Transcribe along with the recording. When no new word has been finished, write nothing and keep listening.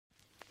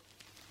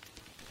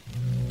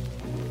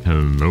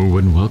Hello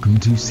and welcome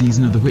to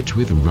Season of the Witch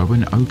with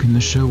Rowan Oaken,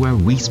 the show where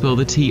we spill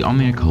the tea on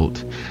the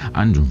occult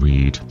and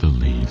read the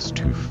leaves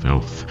to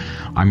filth.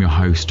 I'm your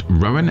host,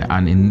 Rowan,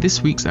 and in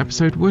this week's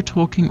episode we're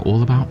talking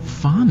all about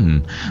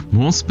fun.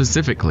 More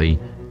specifically,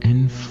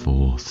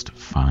 enforced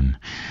fun.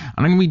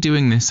 And I'm going to be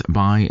doing this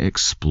by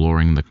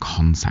exploring the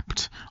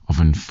concept of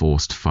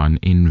enforced fun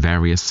in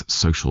various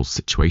social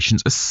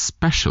situations,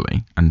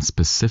 especially and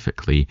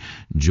specifically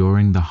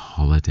during the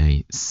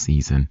holiday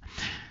season.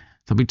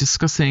 I'll be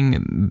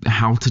discussing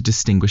how to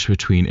distinguish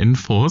between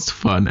enforced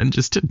fun and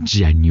just a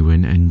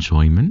genuine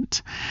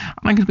enjoyment.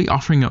 And I'm going to be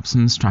offering up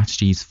some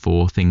strategies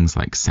for things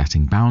like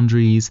setting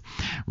boundaries,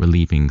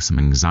 relieving some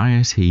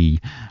anxiety,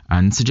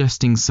 and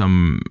suggesting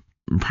some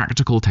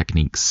practical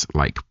techniques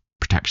like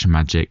protection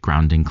magic,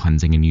 grounding,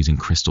 cleansing, and using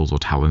crystals or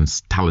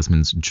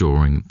talismans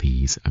during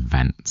these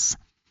events.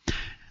 I'm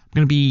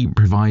going to be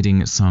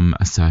providing some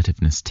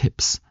assertiveness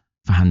tips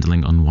for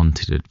handling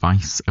unwanted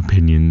advice,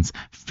 opinions,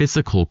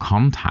 physical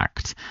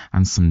contact,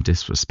 and some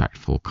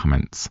disrespectful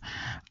comments.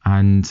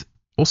 And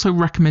also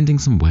recommending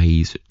some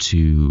ways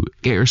to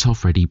get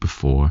yourself ready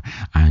before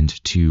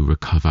and to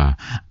recover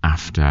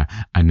after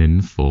an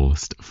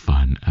enforced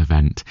fun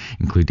event,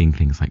 including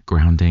things like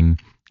grounding,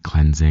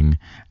 cleansing,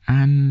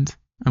 and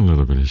a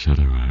little bit of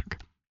shadow work.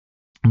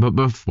 But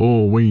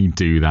before we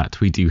do that,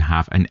 we do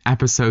have an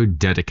episode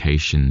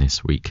dedication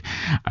this week.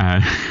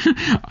 I've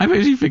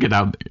actually figured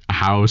out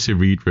how to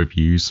read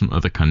reviews from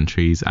other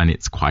countries, and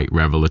it's quite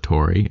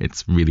revelatory.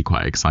 It's really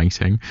quite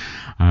exciting.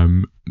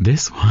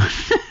 This one,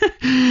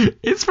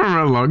 it's from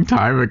a long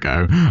time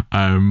ago, but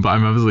I'm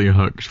obviously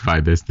hooked by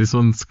this. This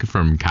one's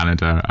from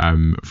Canada,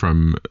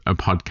 from a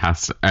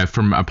podcaster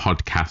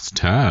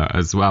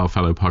as well,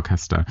 fellow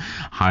podcaster,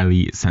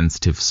 Highly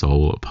Sensitive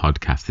Soul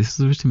podcast. This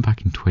was written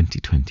back in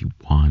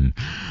 2021,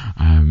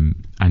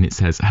 and it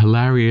says,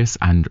 hilarious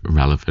and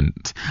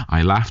relevant.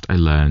 I laughed, I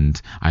learned,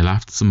 I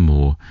laughed some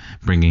more,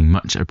 bringing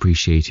much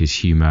appreciated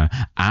humour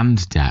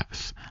and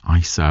depth.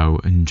 I so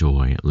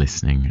enjoy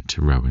listening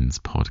to Rowan's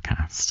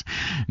podcast.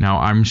 Now,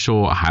 I'm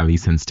sure Highly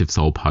Sensitive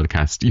Soul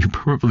podcast, you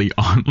probably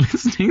aren't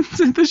listening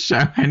to the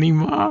show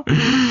anymore.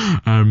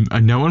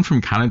 And no one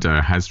from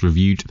Canada has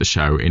reviewed the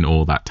show in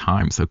all that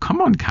time. So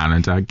come on,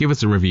 Canada, give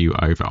us a review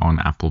over on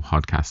Apple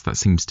Podcasts. That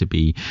seems to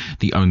be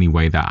the only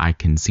way that I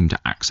can seem to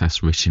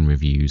access written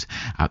reviews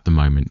at the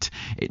moment.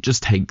 It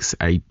just takes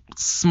a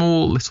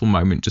small little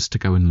moment just to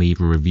go and leave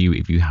a review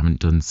if you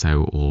haven't done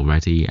so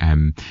already.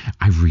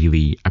 I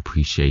really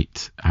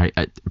appreciate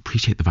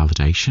the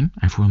validation.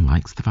 Everyone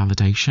likes the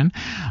validation,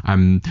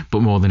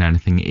 but more than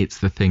anything, it's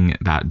the thing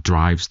that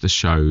drives the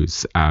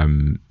show's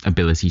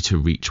ability to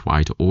reach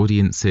wider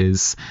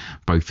audiences,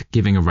 both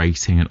giving a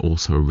rating and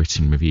also a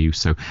written review.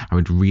 So I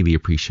would really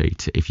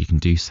appreciate it if you can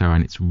do so.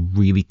 And it's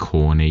really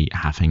corny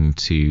having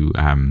to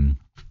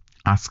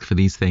ask for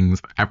these things.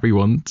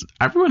 Everyone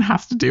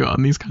has to do it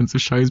on these kinds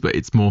of shows, but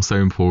it's more so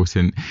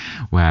important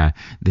where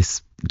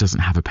this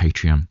doesn't have a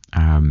Patreon.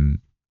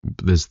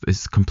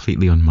 It's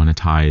completely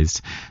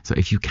unmonetized. So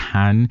if you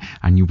can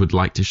and you would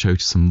like to show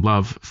some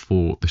love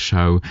for the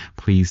show,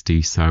 please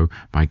do so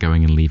by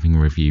going and leaving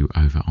a review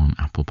over on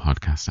Apple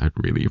Podcasts. I'd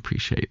really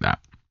appreciate that.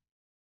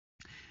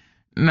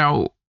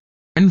 Now,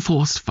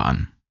 enforced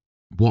fun.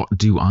 What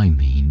do I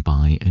mean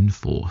by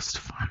enforced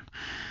fun?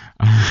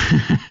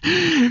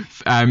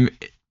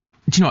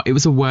 Do you know, it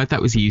was a word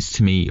that was used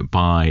to me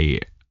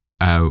by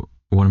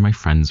one of my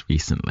friends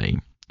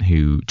recently,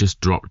 who just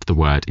dropped the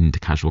word into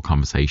casual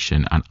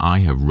conversation, and I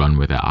have run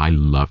with it. I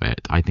love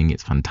it. I think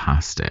it's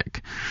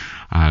fantastic.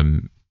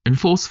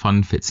 Enforced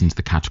fun fits into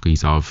the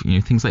categories of, you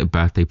know, things like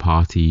birthday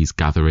parties,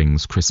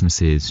 gatherings,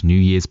 Christmases, New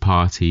Year's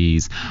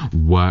parties,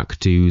 work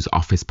dues,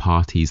 office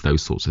parties,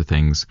 those sorts of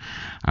things.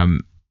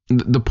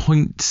 The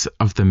point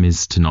of them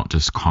is to not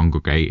just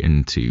congregate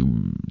and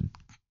to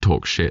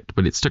talk shit,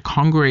 but it's to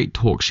congregate,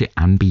 talk shit,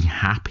 and be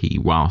happy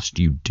whilst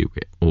you do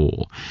it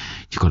all.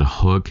 You got to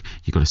hug,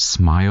 you got to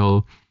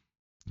smile,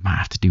 you might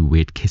have to do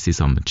weird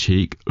kisses on the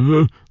cheek,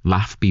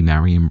 laugh, be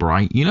merry and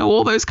bright, you know,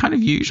 all those kind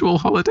of usual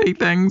holiday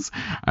things.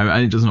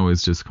 And it doesn't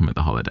always just come at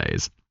the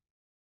holidays.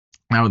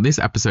 Now, this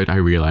episode, I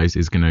realize,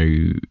 it's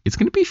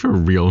gonna be for a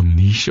real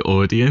niche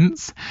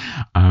audience.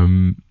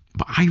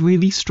 But I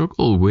really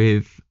struggle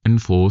with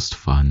enforced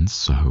fun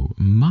so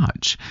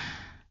much.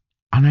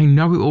 And I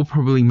know it will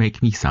probably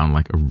make me sound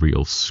like a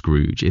real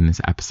Scrooge in this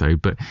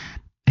episode, but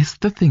it's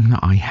the thing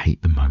that I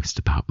hate the most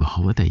about the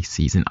holiday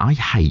season. I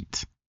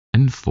hate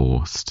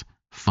enforced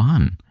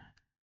fun.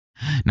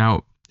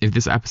 Now, if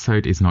this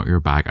episode is not your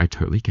bag, I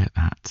totally get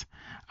that.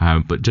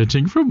 But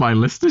judging from my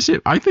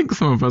listenership, I think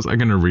some of us are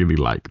going to really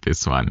like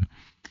this one.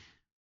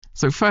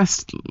 So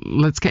first,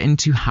 let's get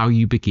into how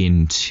you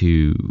begin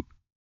to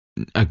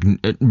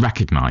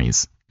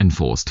recognize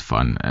enforced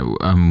fun,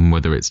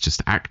 whether it's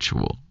just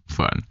actual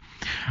fun.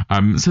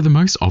 So the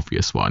most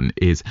obvious one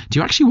is, do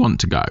you actually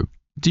want to go?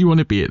 Do you want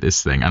to be at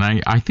this thing?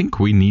 And I think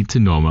we need to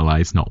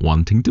normalize not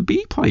wanting to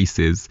be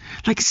places.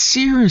 Like,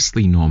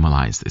 seriously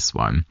normalize this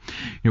one.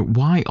 You know,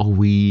 why are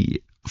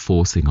we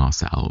forcing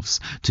ourselves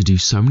to do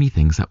so many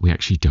things that we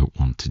actually don't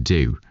want to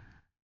do?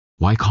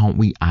 Why can't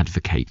we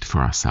advocate for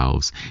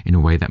ourselves in a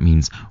way that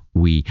means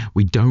we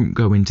don't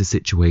go into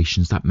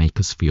situations that make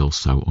us feel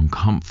so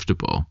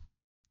uncomfortable?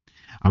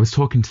 I was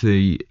talking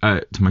to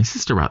my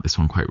sister about this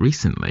one quite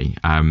recently,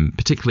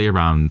 particularly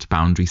around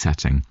boundary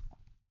setting.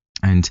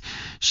 And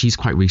she's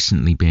quite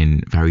recently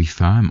been very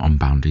firm on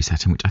boundary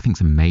setting, which I think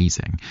is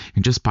amazing.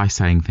 And just by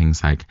saying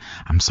things like,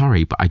 I'm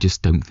sorry, but I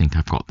just don't think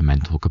I've got the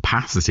mental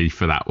capacity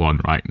for that one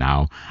right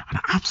now. And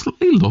I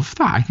absolutely love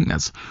that. I think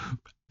that's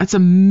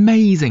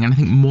amazing. And I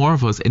think more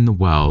of us in the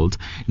world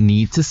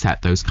need to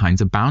set those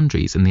kinds of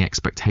boundaries and the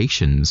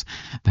expectations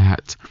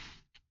that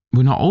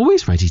we're not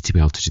always ready to be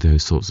able to do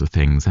those sorts of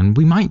things. And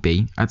we might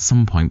be at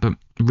some point, but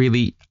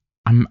really,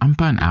 I'm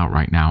burnt out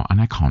right now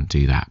and I can't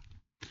do that.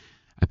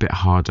 A bit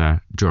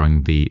harder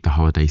during the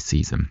holiday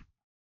season.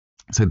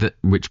 So that,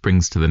 which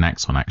brings to the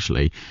next one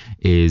actually,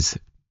 is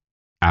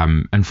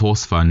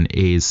enforced fun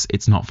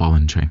it's not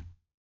voluntary.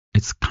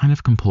 It's kind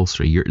of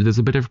compulsory. There's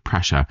a bit of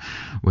pressure,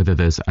 whether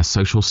there's a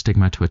social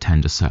stigma to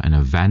attend a certain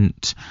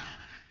event.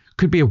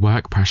 Could be a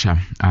work pressure,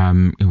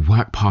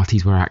 work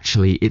parties where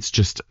actually it's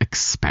just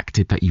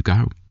expected that you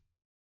go.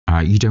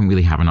 You don't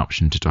really have an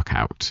option to duck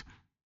out.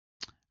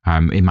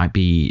 It might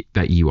be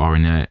that you are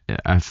in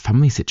a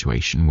family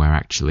situation where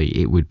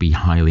actually it would be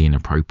highly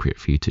inappropriate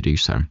for you to do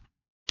so.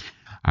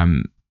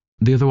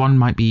 The other one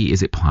might be,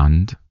 is it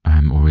planned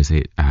or is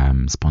it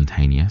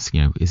spontaneous?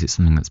 Is it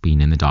something that's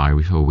been in the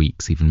diary for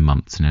weeks, even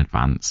months in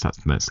advance?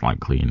 That's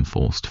likely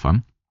enforced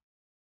fun.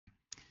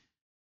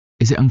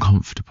 Is it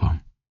uncomfortable?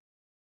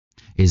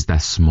 Is there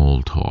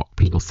small talk?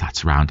 People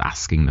sat around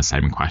asking the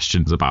same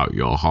questions about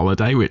your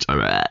holiday, which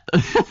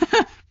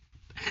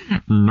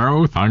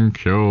no,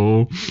 thank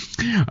you.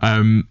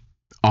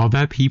 Are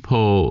there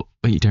people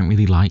that you don't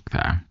really like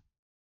there?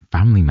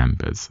 Family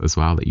members as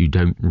well that you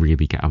don't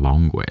really get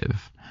along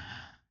with?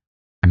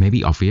 And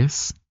maybe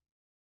obvious.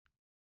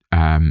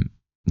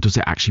 Does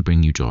it actually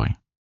bring you joy?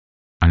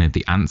 And if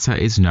the answer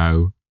is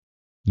no,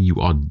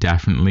 you are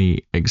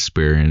definitely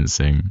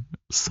experiencing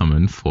some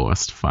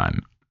enforced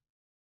fun.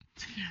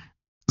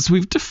 So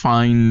we've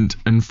defined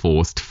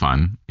enforced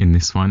fun in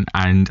this one,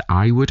 and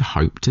I would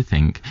hope to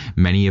think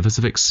many of us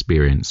have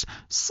experienced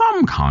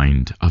some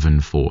kind of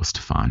enforced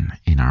fun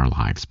in our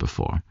lives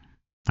before,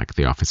 like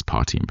the office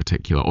party in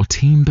particular, or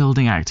team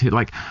building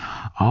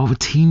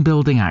team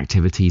building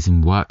activities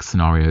in work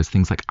scenarios,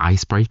 things like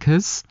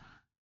icebreakers.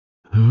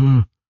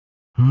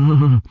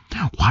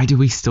 Why do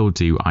we still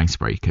do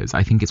icebreakers?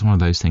 I think it's one of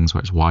those things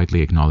where it's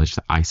widely acknowledged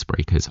that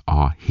icebreakers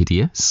are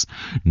hideous.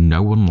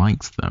 No one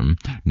likes them.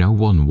 No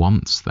one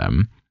wants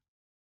them.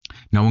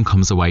 No one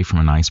comes away from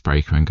an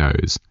icebreaker and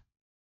goes,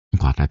 I'm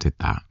glad I did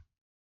that.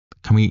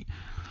 Can we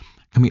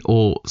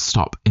all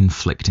stop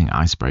inflicting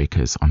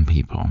icebreakers on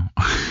people?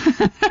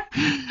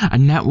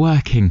 And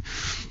networking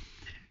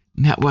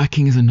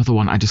is another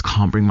one I just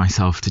can't bring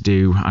myself to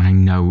do. And I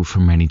know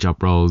from many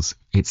job roles,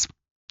 it's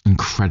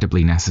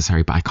incredibly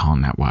necessary, but I can't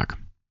network.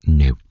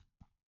 No.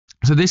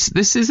 So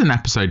this is an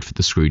episode for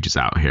the Scrooges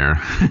out here.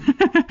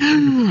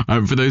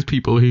 For those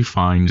people who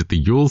find the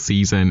Yule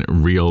season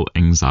real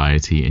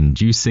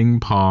anxiety-inducing,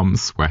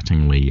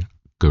 palm-sweatingly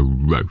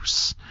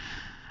gross.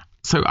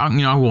 So,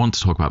 I want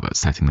to talk about that,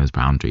 setting those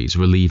boundaries,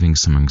 relieving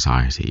some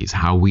anxieties,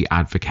 how we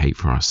advocate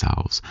for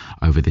ourselves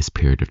over this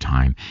period of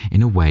time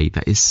in a way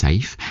that is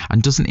safe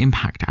and doesn't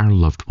impact our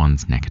loved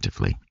ones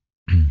negatively.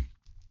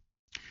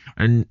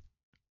 And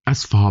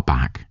as far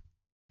back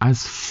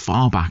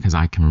as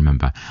I can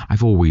remember,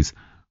 I've always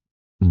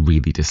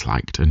really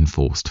disliked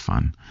enforced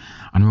fun.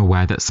 And I'm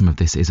aware that some of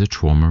this is a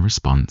trauma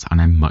response,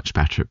 and I'm much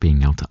better at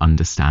being able to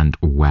understand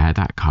where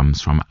that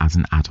comes from as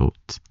an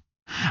adult.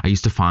 I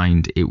used to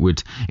find it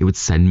would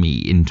send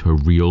me into a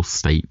real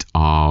state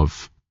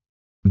of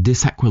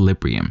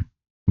disequilibrium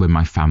when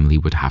my family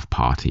would have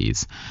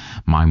parties.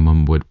 My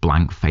mum would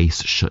blank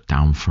face shut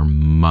down for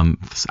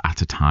months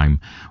at a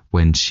time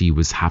when she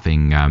was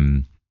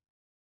having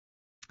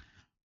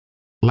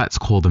let's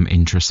call them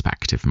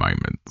introspective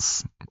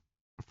moments,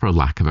 for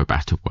lack of a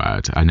better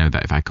word. I know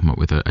that if I come up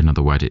with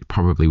another word, it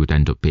probably would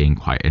end up being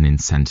quite an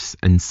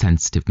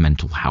insensitive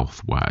mental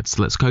health word.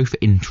 So let's go for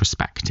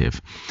introspective.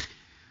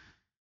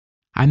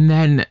 And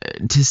then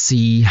to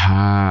see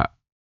her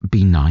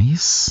be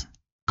nice,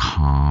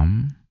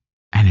 calm,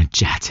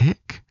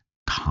 energetic,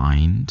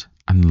 kind,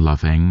 and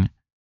loving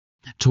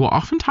to what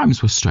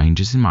oftentimes were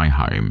strangers in my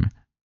home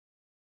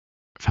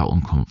felt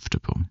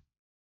uncomfortable.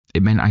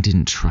 It meant I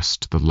didn't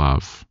trust the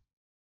love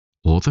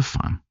or the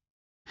fun.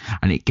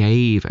 And it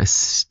gave a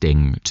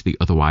sting to the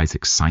otherwise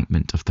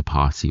excitement of the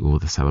party or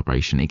the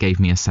celebration. It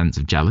gave me a sense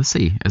of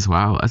jealousy as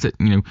well, as it,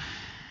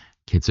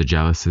 kids are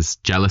jealous as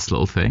jealous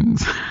little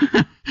things.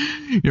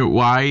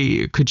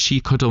 Why could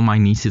she cuddle my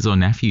nieces or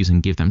nephews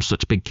and give them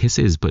such big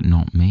kisses, but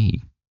not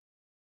me?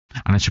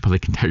 And I should probably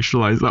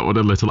contextualize that one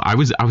a little. I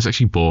was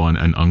actually born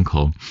an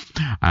uncle.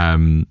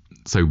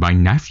 So my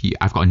nephew,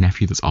 I've got a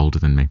nephew that's older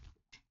than me.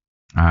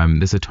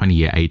 There's a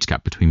 20-year age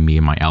gap between me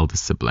and my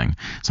eldest sibling.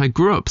 So I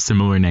grew up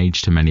similar in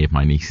age to many of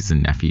my nieces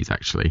and nephews,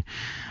 actually.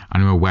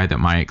 And I'm aware that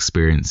my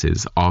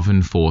experiences of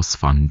enforced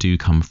fun do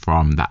come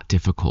from that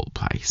difficult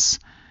place.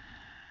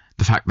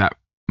 The fact that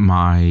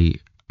my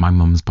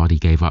mum's body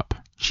gave up.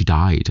 She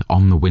died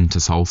on the winter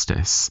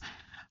solstice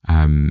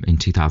in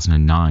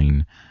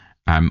 2009.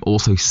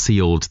 Also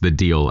sealed the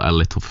deal a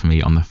little for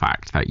me on the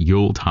fact that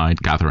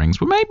Yuletide gatherings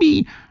were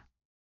maybe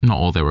not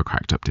all they were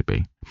cracked up to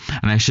be.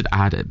 And I should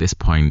add at this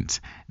point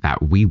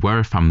that we were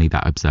a family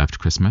that observed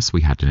Christmas.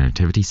 We had a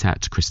nativity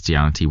set.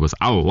 Christianity was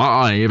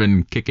alive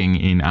and kicking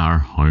in our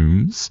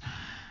homes.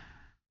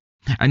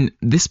 And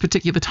this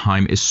particular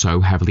time is so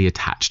heavily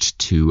attached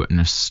to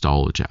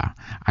nostalgia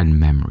and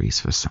memories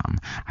for some.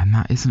 And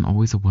that isn't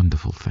always a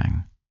wonderful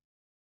thing.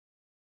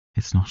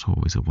 It's not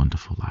always a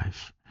wonderful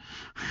life.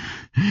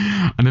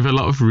 And I have a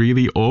lot of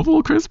really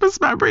awful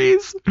Christmas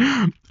memories.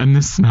 And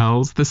the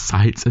smells, the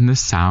sights, and the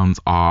sounds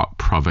are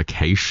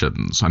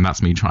provocations. And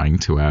that's me trying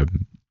to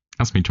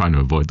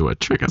avoid the word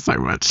trigger so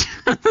much.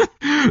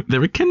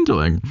 They're a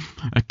kindling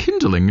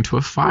to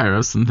a fire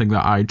of something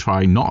that I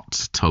try not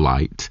to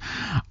light.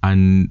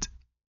 And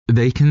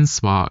they can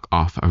spark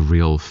off a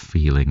real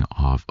feeling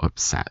of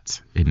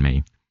upset in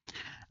me.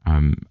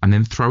 And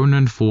then throw an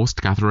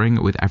enforced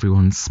gathering with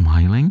everyone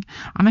smiling,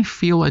 and I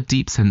feel a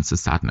deep sense of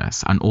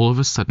sadness, and all of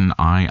a sudden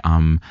I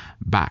am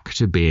back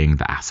to being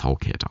the asshole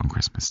kid on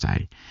Christmas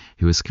Day,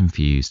 who was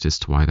confused as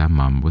to why their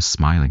mum was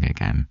smiling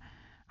again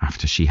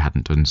after she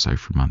hadn't done so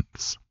for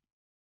months.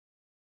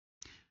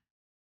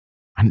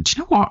 And do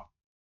you know what?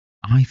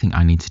 I think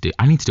I need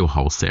to do a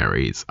whole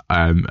series,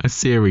 a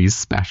series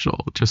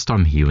special just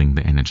on healing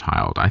the inner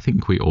child. I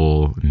think we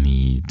all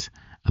need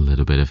a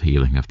little bit of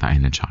healing of that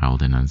inner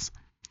child in us.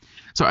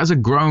 So as a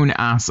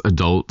grown-ass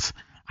adult,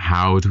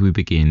 how do we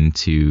begin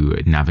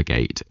to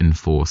navigate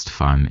enforced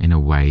fun in a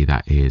way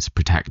that is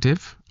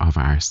protective of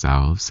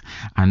ourselves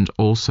and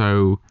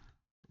also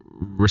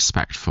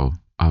respectful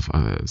of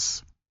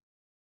others?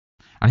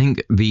 I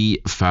think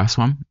the first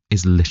one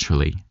is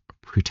literally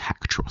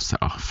protect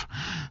yourself.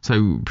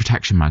 So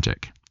protection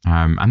magic,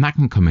 and that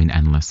can come in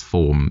endless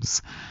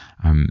forms.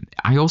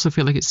 I also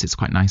feel like it sits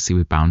quite nicely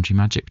with boundary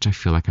magic, which I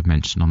feel like I've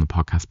mentioned on the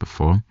podcast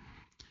before.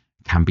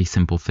 Can be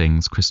simple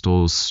things,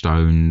 crystals,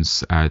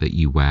 stones that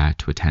you wear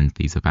to attend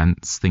these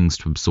events, things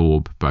to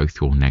absorb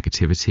both your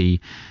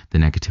negativity, the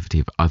negativity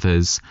of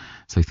others.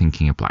 So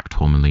thinking of black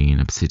tourmaline,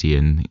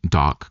 obsidian,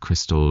 dark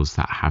crystals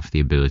that have the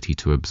ability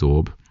to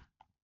absorb.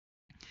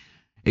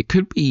 It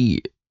could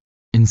be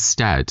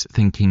instead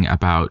thinking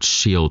about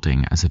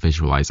shielding as a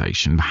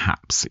visualization.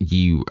 Perhaps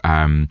you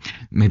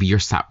maybe you're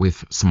sat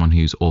with someone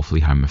who's awfully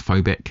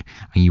homophobic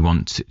and you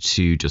want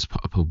to just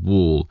put up a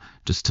wall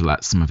just to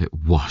let some of it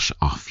wash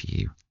off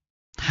you.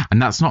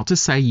 And that's not to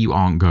say you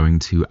aren't going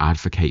to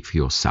advocate for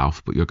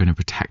yourself, but you're going to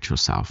protect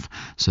yourself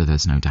so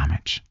there's no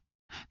damage.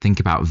 Think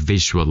about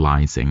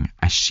visualizing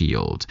a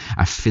shield,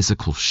 a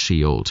physical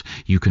shield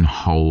you can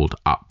hold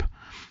up,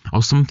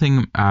 or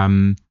something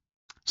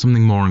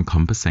more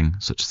encompassing,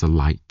 such as a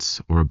light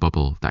or a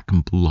bubble that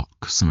can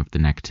block some of the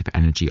negative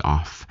energy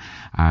off,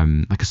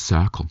 like a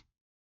circle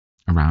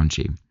around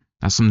you.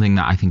 That's something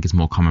that I think is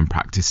more common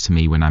practice to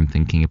me when I'm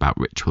thinking about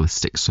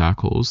ritualistic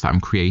circles that I'm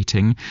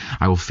creating.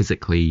 I will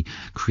physically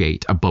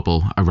create a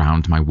bubble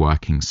around my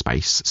working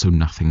space so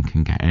nothing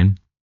can get in.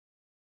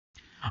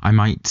 I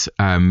might,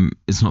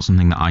 it's not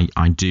something that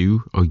I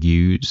do or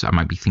use. I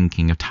might be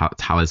thinking of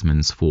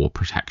talismans for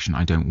protection.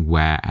 I don't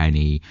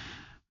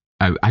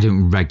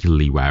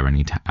regularly wear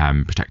any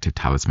protective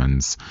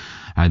talismans.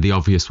 The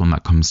obvious one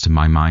that comes to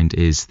my mind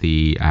is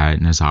the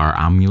Nazar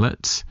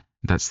amulet.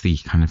 That's the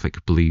kind of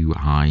like blue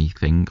eye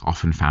thing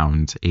often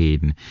found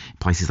in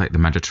places like the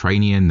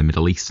Mediterranean, the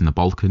Middle East and the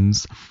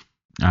Balkans.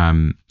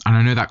 And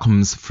I know that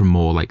comes from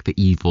more like the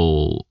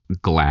evil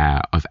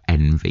glare of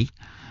envy,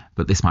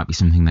 but this might be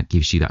something that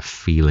gives you that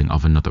feeling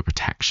of another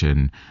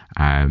protection,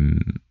 a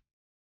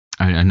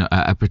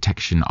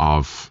protection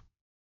of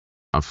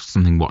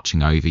something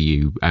watching over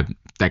you,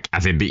 like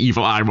as in the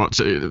evil eye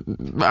watching.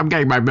 I'm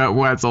getting my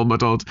words all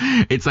muddled.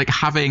 It's like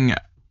having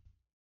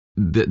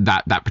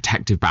that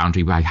protective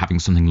boundary by having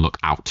something look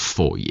out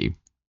for you.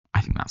 I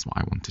think that's what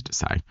I wanted to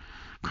say.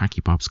 Cracky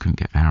Bobs couldn't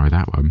get there with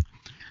that one.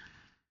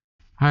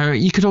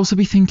 You could also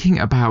be thinking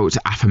about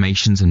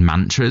affirmations and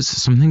mantras,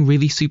 something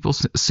really super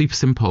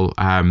simple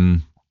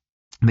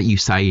that you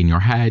say in your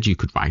head. You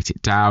could write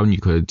it down, you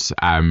could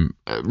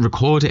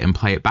record it and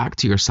play it back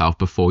to yourself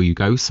before you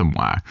go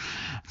somewhere.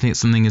 I think it's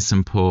something as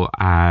simple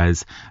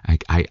as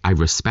like, I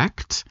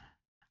respect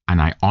and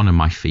I honor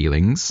my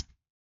feelings.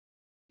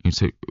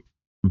 So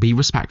be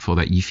respectful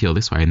that you feel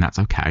this way, and that's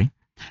okay.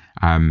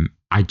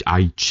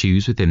 I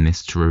choose within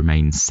this to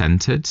remain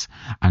centered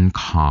and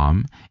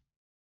calm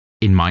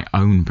in my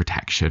own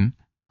protection.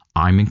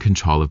 I'm in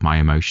control of my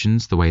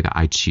emotions, the way that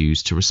I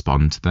choose to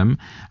respond to them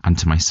and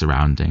to my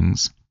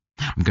surroundings.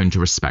 I'm going to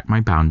respect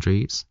my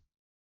boundaries.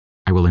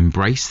 I will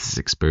embrace this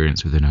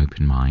experience with an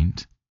open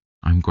mind.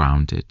 I'm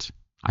grounded.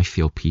 I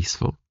feel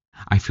peaceful.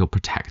 I feel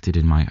protected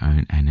in my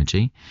own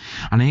energy,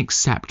 and I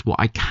accept what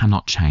I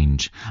cannot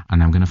change,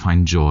 and I'm going to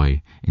find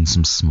joy in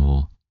some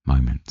small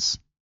moments.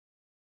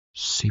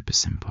 Super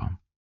simple.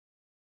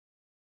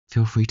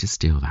 Feel free to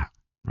steal that.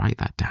 Write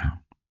that down.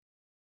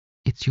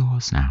 It's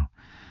yours now.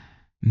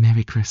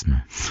 Merry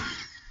Christmas.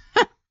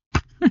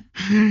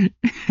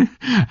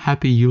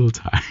 Happy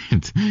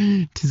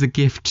Yuletide. 'Tis a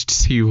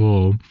gift to you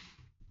all.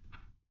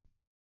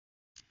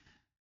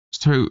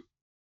 So,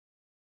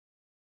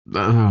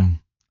 the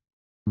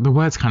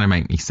words kind of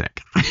make me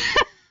sick.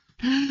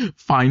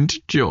 Find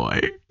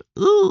joy.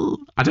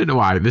 Ooh. I don't know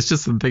why. There's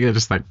just something that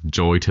just like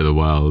joy to the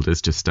world.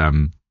 It's just,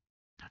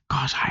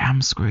 gosh, I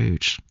am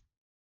Scrooge.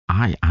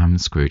 I am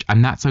Scrooge.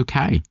 And that's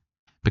okay.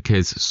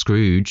 Because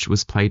Scrooge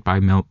was played by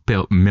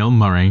Bill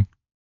Murray.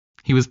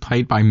 He was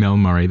played by Bill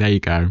Murray. There you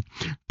go.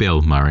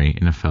 Bill Murray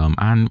in a film.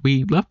 And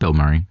we love Bill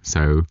Murray.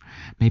 So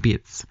maybe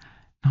it's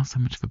not so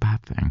much of a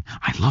bad thing.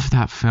 I love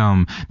that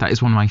film. That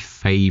is one of my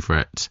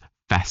favourite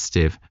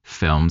festive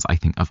films, I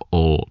think, of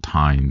all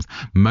times.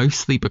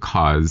 Mostly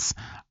because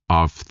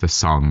of the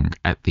song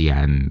at the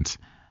end.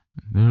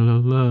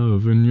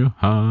 Love in your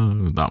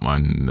heart. That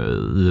one.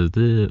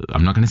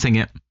 I'm not going to sing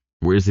it.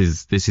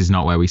 This is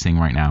not where we sing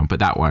right now, but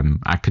that one,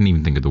 I couldn't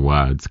even think of the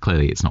words.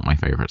 Clearly, it's not my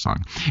favourite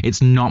song.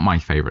 It's not my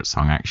favourite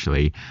song,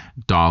 actually.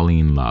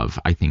 Darlene Love,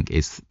 I think,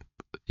 is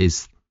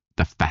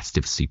the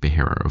festive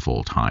superhero of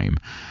all time.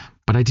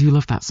 But I do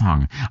love that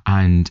song,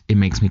 and it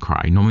makes me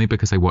cry. Normally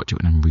because I watch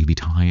it when I'm really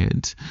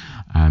tired.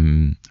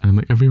 And I'm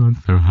like,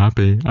 everyone's so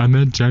happy, and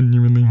they're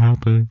genuinely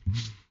happy.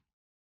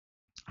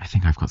 I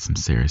think I've got some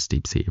serious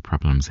deep-seated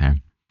problems here.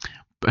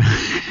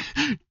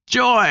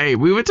 Joy!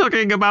 We were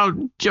talking about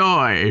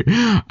joy.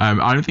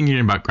 I'm thinking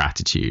about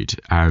gratitude.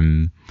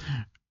 And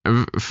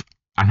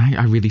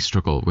I really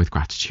struggle with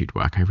gratitude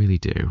work. I really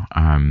do.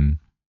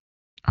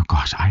 Oh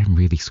gosh, I am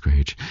really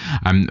Scrooge.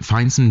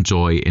 Find some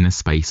joy in a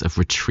space of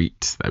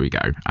retreat. There we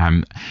go.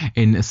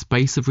 In a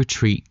space of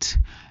retreat,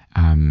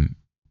 a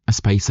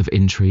space of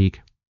intrigue,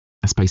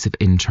 a space of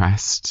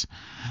interest.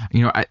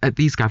 You know, at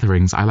these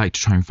gatherings, I like to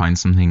try and find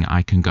something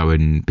I can go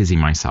and busy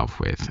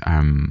myself with.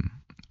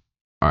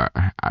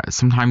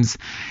 Sometimes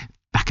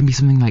that can be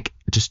something like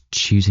just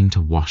choosing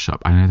to wash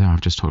up. I know that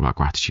I've just talked about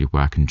gratitude,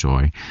 work and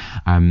joy.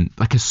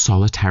 Like a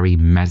solitary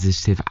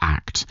meditative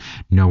act.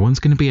 No one's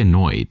going to be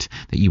annoyed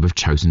that you have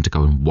chosen to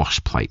go and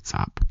wash plates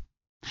up.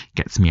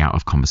 Gets me out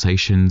of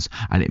conversations,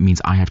 and it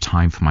means I have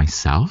time for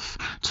myself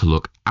to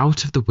look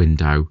out of the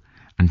window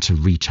and to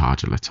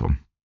recharge a little.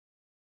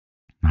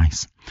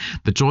 Nice.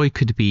 The joy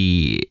could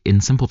be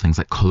in simple things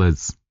like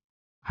colours,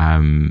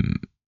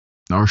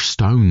 or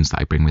stones that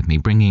I bring with me,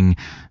 bringing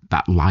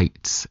that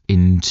light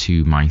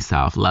into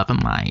myself, love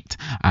and light,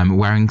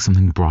 wearing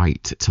something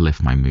bright to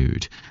lift my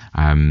mood.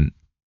 And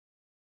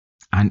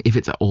if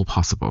it's at all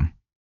possible,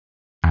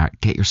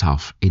 get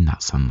yourself in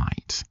that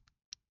sunlight,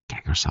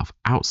 get yourself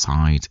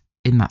outside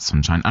in that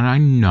sunshine. And I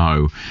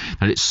know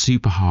that it's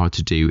super hard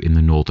to do in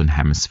the Northern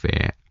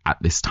Hemisphere at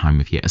this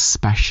time of year,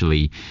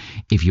 especially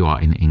if you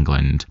are in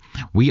England.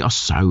 We are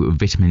so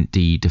vitamin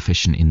D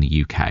deficient in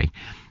the UK.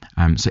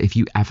 So if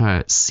you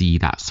ever see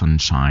that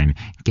sunshine,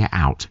 get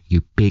out,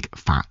 you big,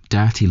 fat,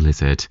 dirty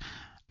lizard,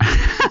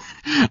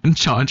 and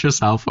charge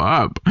yourself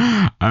up.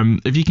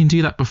 If you can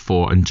do that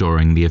before and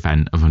during the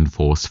event of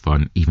unforced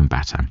fun, even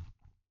better.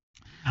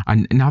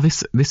 And now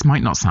this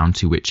might not sound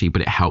too witchy,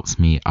 but it helps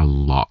me a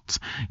lot.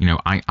 You know,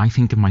 I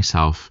think of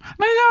myself,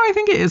 I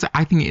think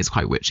it is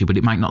quite witchy, but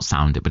it might not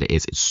sound it, but it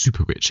is. It's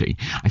super witchy.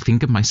 I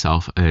think of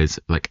myself as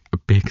like a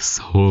big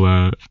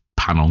solar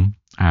panel,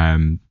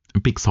 a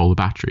big solar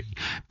battery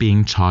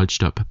being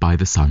charged up by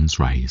the sun's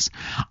rays.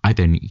 I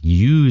then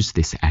use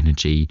this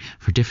energy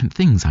for different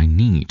things I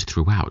need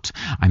throughout.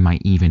 I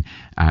might even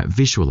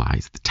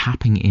visualize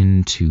tapping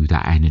into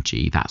that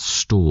energy, that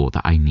store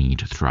that I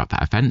need throughout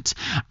that event.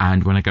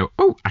 And when I go,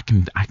 I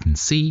can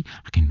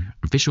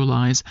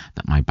visualize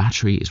that my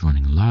battery is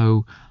running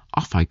low.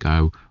 Off I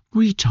go,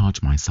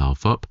 recharge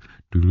myself up.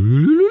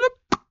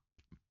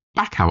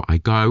 Back out I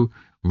go,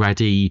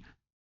 ready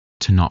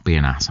to not be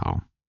an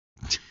asshole.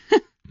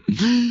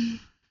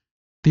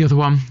 The other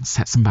one,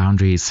 set some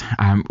boundaries.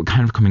 We're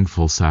kind of coming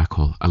full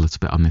circle a little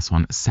bit on this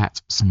one.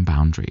 Set some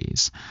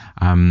boundaries.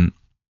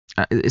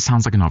 It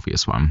sounds like an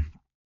obvious one.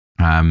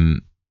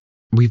 I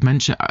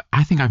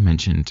think I've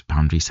mentioned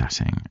boundary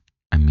setting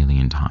a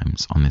million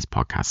times on this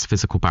podcast.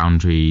 Physical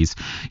boundaries,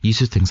 use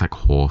of things like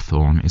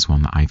hawthorn is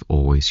one that I've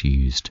always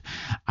used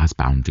as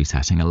boundary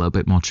setting. A little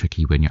bit more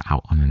tricky when you're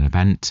out on an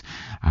event.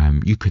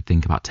 You could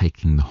think about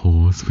taking the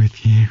horse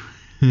with you.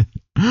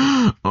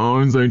 Oh,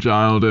 I'm so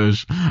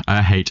childish.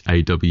 HAWS.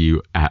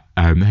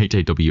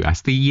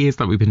 The years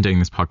that we've been doing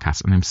this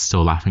podcast, and I'm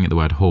still laughing at the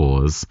word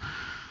whores.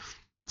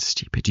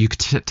 Stupid. You could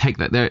take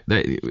that there.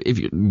 If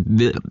you,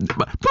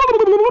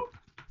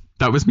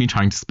 that was me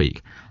trying to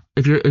speak.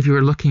 If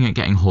you're looking at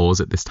getting whores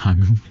at this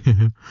time of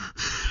year,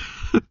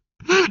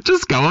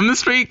 just go on the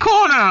street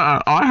corner.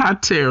 I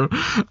had to.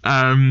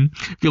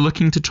 If you're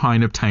looking to try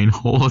and obtain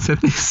whores at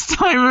this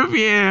time of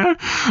year,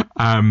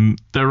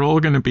 they're all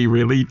going to be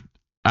really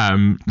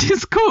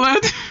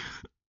discoloured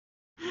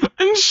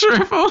and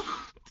shriveled.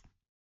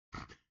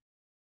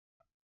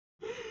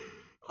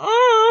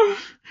 Oh.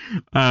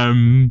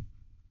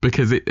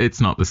 Because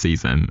it's not the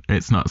season.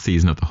 It's not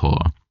season of the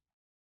whore.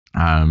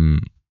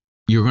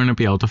 You're going to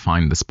be able to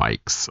find the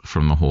spikes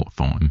from the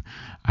hawthorn,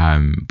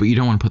 but you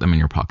don't want to put them in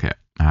your pocket.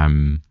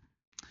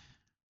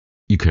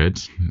 You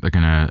could. They're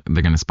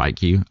gonna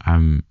spike you.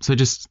 So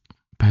just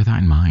bear that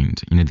in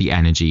mind. You know, the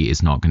energy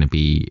is not going to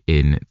be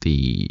in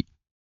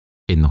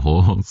the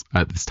halls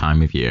at this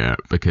time of year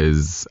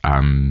because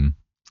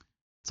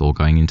it's all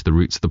going into the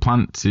roots of the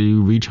plant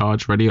to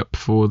recharge, ready up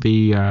for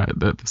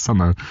the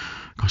summer.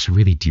 Gosh, I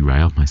really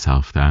derailed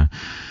myself there.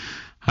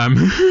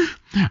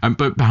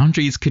 But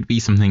boundaries could be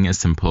something as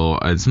simple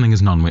as something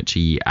as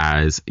non-witchy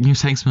as, you know,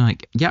 saying something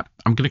like, yep,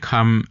 I'm going to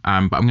come, but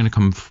I'm going to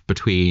come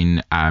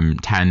between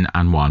 10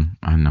 and 1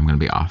 and I'm going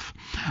to be off.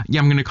 Yeah,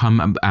 I'm going to come,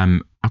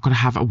 I've got to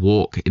have a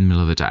walk in the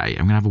middle of the day.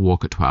 I'm going to have a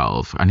walk at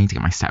 12. I need to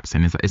get my steps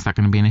in. Is that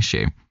going to be an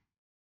issue?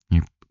 You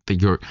know,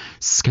 that you're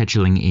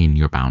scheduling in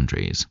your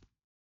boundaries.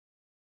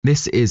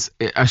 This is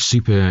a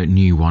super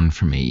new one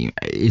for me,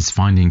 is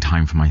finding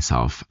time for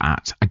myself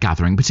at a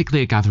gathering,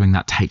 particularly a gathering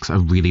that takes a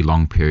really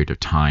long period of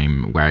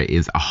time where it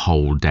is a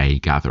whole day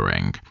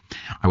gathering.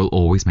 I will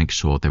always make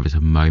sure there is a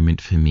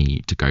moment for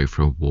me to go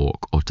for a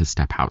walk or to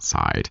step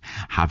outside.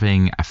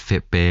 Having a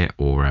Fitbit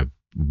or a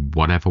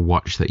whatever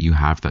watch that you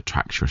have that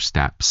tracks your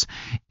steps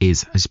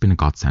has been a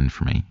godsend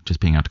for me.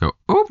 Just being able to go,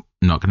 oh,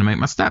 not going to make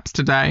my steps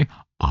today.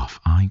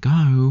 Off I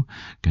go.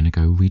 Gonna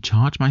go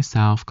recharge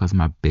myself because I'm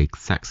a big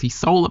sexy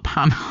solar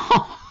panel.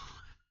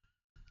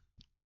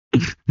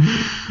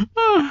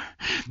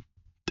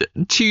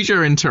 Choose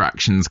your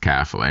interactions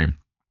carefully.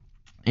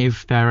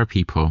 If there are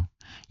people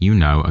you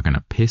know are going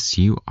to piss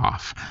you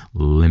off,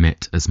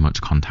 limit as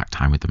much contact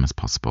time with them as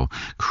possible.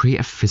 Create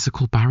a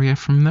physical barrier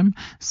from them.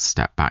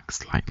 Step back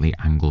slightly,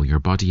 angle your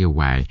body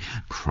away,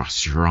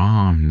 cross your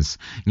arms.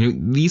 You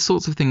know, these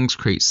sorts of things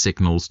create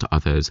signals to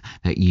others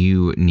that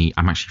you need.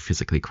 I'm actually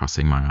physically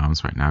crossing my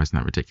arms right now. Isn't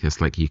that ridiculous?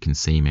 Like, you can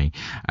see me.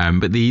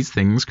 But these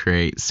things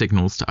create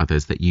signals to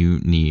others that you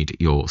need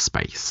your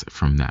space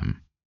from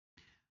them.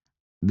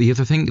 The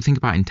other thing, think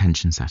about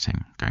intention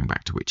setting, going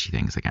back to witchy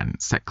things again.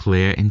 Set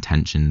clear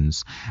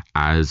intentions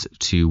as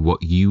to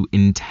what you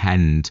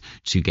intend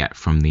to get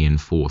from the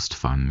enforced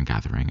fun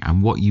gathering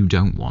and what you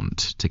don't want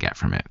to get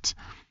from it.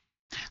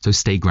 So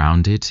stay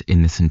grounded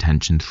in this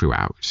intention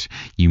throughout.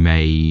 You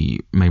may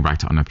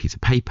write it on a piece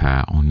of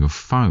paper, on your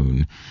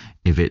phone.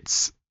 If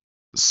it's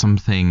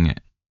something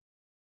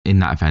in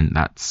that event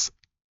that's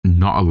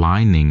not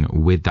aligning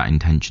with that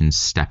intention,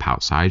 step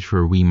outside for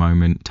a wee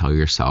moment, tell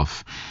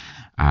yourself,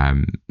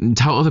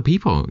 tell other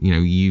people, you know,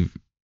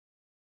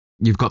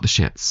 you've got the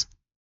shits.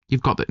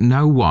 You've got that.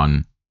 No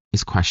one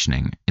is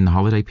questioning in the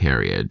holiday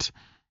period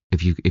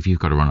if you've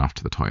got to run off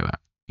to the toilet.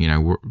 You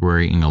know, we're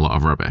eating a lot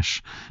of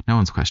rubbish. No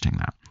one's questioning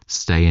that.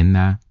 Stay in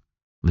there,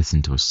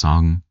 listen to a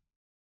song,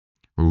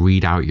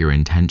 read out your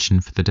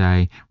intention for the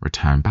day,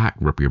 return back,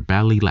 rub your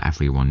belly, let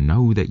everyone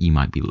know that you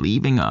might be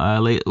leaving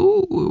early.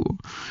 Ooh.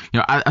 You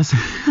know,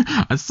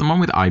 as someone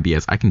with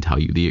IBS, I can tell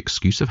you the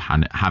excuse of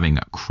having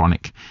a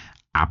chronic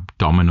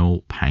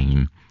abdominal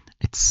pain,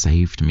 it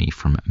saved me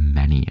from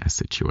many a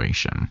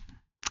situation.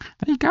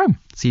 There you go.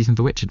 Season of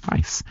the Witch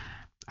advice.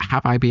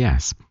 Have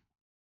IBS.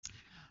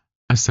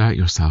 Assert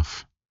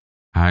yourself.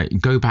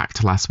 Go back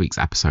to last week's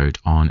episode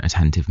on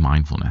attentive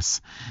mindfulness.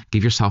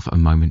 Give yourself a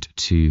moment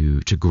to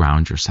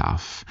ground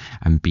yourself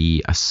and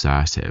be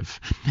assertive.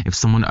 If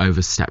someone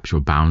oversteps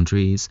your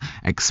boundaries,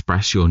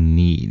 express your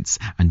needs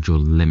and your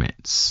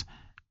limits.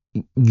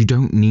 You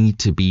don't need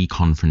to be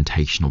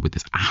confrontational with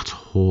this at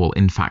all.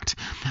 In fact,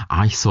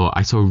 I saw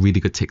a really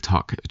good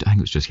TikTok, I think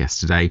it was just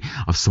yesterday,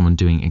 of someone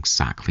doing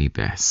exactly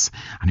this,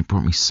 and it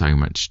brought me so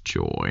much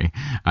joy.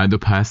 The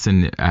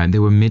person, they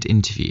were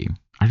mid-interview.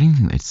 I don't even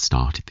think they'd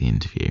started the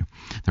interview.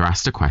 They're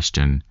asked a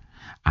question,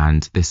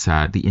 and the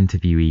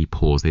interviewee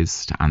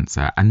pauses to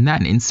answer, and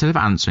then instead of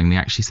answering, they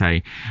actually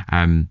say,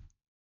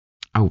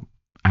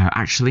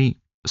 actually,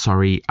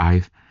 sorry,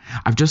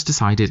 I've just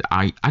decided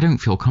I don't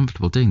feel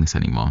comfortable doing this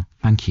anymore.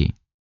 Thank you.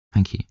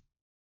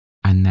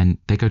 And then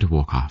they go to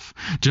walk off.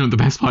 Do you know what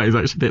the best part is?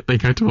 Actually, they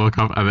go to walk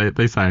off and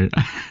they say,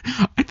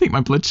 I think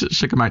my blood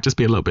sugar might just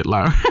be a little bit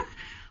low.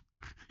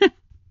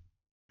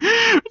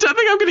 Which I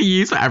think I'm going to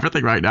use for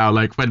everything right now.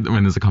 Like when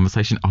there's a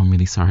conversation, oh, I'm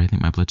really sorry, I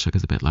think my blood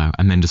sugar's a bit low.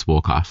 And then just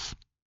walk off.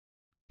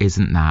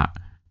 Isn't that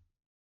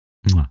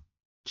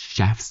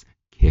chef's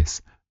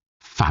kiss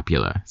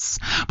fabulous?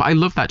 But I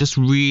love that, just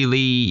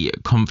really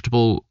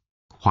comfortable,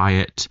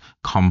 quiet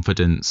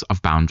confidence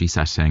of boundary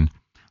setting.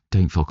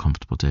 Don't feel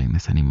comfortable doing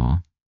this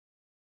anymore.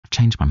 I've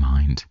changed my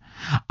mind.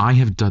 I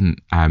have done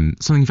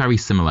something very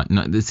similar.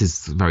 No, this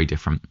is very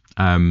different.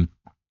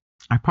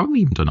 I've probably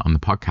even done it on the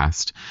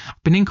podcast.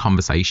 I've been in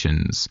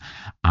conversations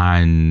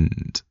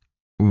and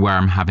where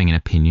I'm having an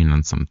opinion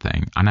on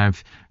something, and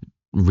I've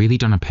really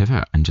done a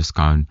pivot and just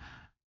gone,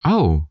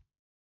 oh,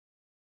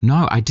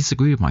 no, I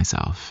disagree with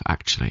myself,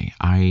 actually.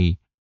 I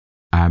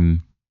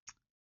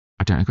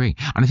don't don't agree.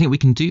 And I think we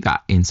can do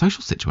that in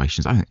social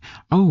situations. I think,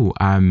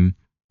 I'm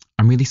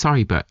really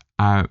sorry, but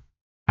I've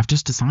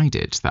just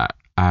decided that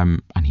I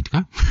need to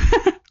go.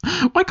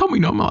 Why can't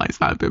we normalize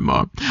that a bit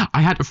more?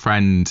 I had a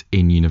friend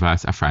in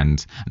university, an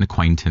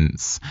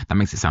acquaintance. That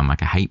makes it sound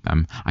like I hate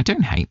them. I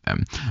don't hate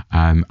them.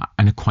 An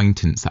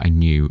acquaintance that I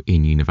knew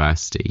in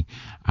university.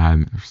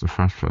 It was the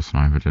first person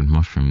I ever did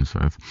mushrooms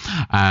with.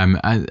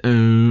 I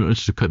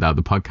should have cut that out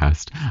of the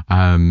podcast.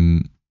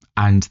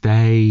 And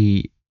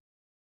they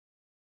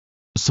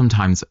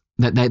sometimes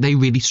they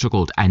really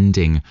struggled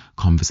ending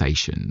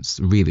conversations.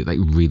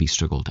 Really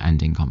struggled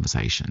ending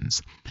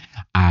conversations.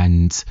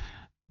 And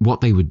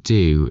what they would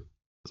do,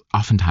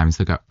 oftentimes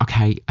they go,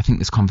 okay, I think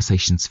this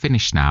conversation's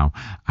finished now.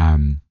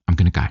 I'm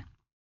going to go.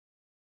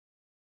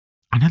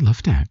 And I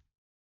loved it.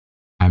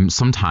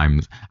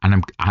 Sometimes,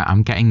 and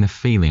I'm getting the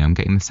feeling, I'm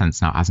getting the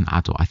sense now as an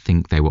adult, I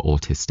think they were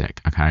autistic.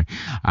 Okay.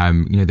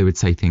 They would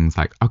say things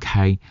like,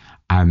 okay,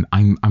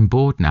 I'm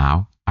bored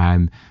now.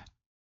 I'm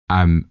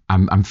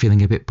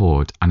feeling a bit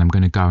bored, and I'm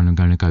going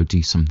to go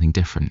do something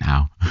different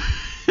now.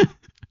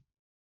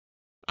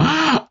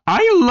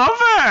 I love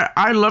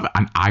it.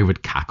 And I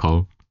would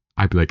cackle.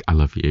 I'd be like, I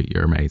love you.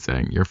 You're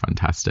amazing. You're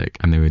fantastic.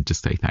 And they would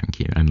just say thank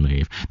you and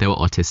leave. They were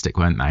autistic,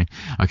 weren't they?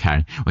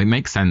 Okay. Well, it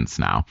makes sense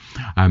now.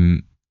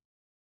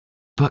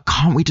 But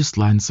can't we just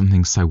learn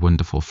something so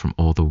wonderful from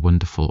all the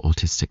wonderful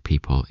autistic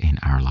people in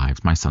our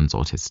lives? My son's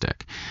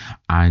autistic,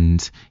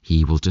 and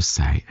he will just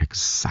say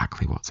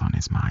exactly what's on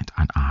his mind.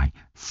 And I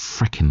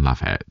freaking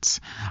love it.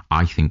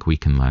 I think we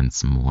can learn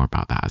some more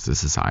about that as a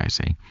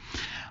society.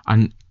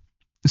 And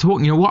so,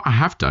 what I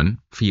have done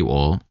for you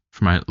all,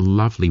 for my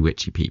lovely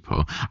witchy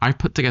people, I've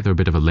put together a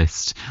bit of a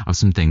list of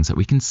some things that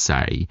we can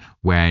say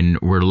when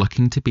we're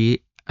looking to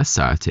be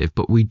assertive,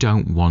 but we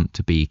don't want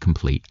to be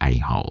complete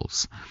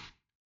a-holes.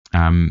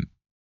 One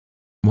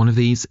of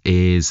these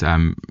is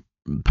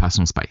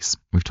personal space.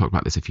 We've talked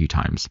about this a few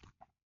times.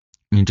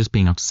 Just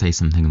being able to say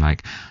something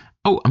like,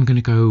 oh, I'm going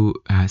to go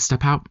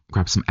step out,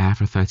 grab some air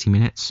for 30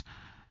 minutes.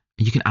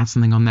 You can add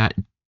something on there.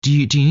 Do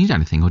you need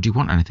anything, or do you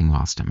want anything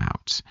whilst I'm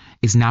out?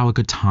 Is now a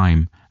good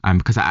time?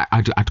 Because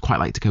I'd quite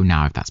like to go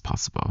now if that's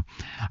possible.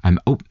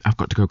 I've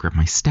got to go grab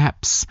my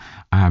steps.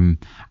 I'm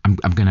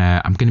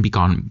gonna be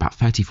gone about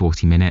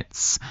 30-40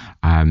 minutes.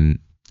 Am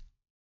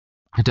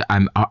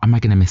I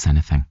gonna miss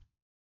anything?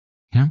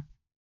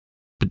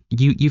 But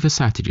you've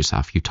asserted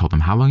yourself. You've told them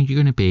how long you're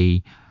going to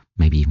be,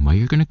 maybe even where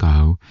you're going to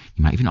go.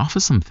 You might even offer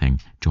something.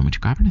 Do you want me to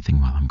grab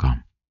anything while I'm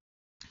gone?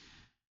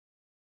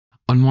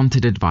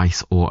 Unwanted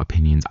advice or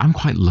opinions. I'm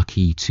quite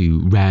lucky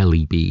to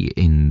rarely be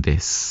in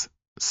this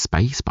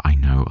space, but I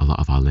know a lot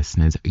of our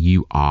listeners,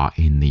 you are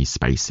in these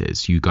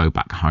spaces. You go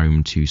back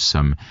home to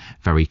some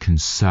very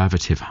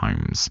conservative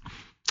homes.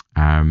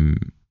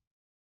 One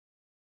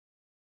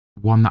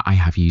that I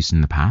have used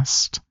in the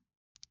past.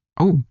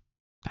 Oh,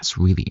 that's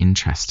really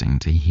interesting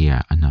to hear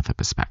another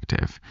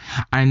perspective.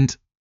 And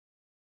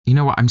you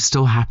know what? I'm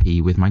still happy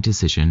with my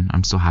decision.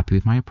 I'm still happy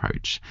with my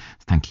approach.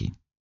 Thank you.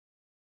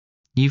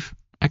 You've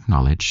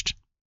acknowledged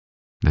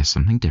there's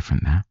something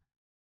different there.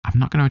 I'm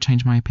not going to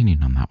change my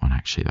opinion on that one,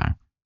 actually, though,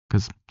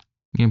 because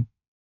you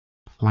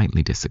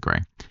politely disagree.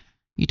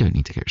 You don't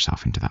need to get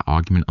yourself into that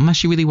argument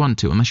unless you really want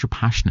to, unless you're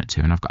passionate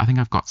to. And I think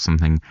I've got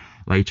something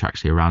later,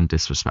 actually, around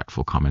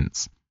disrespectful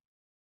comments.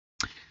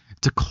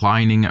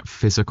 Declining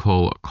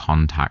physical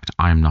contact.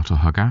 I am not a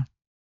hugger.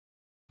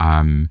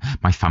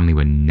 My family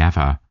were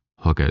never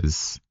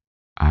huggers,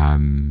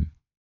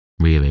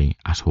 really,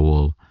 at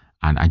all.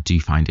 And I do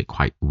find it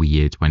quite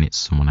weird when it's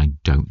someone I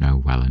don't know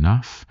well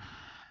enough.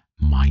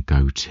 My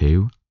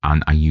go-to,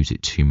 and I use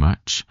it too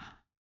much,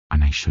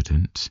 and I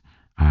shouldn't,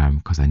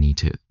 because I need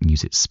to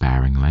use it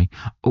sparingly.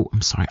 Oh,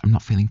 I'm sorry, I'm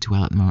not feeling too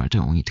well at the moment. I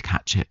don't want you to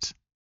catch it.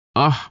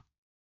 Oh,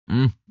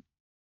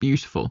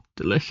 beautiful,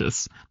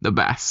 delicious, the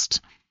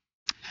best.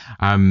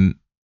 Around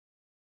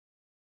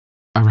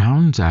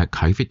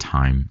COVID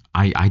time,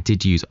 I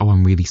did use, oh,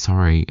 I'm really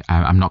sorry.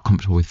 I'm not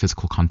comfortable with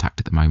physical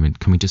contact at the moment.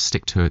 Can we just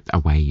stick to a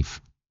wave?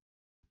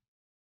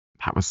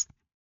 And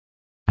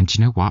do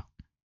you know what?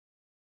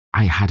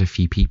 I had a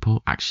few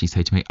people actually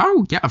say to me,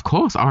 oh, yeah, of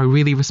course. Oh, I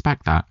really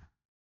respect that.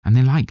 And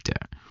they liked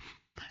it.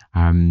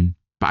 But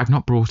I've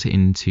not brought it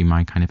into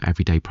my kind of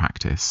everyday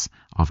practice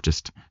of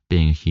just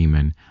being a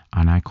human.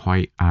 And I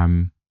quite, I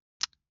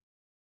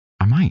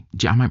might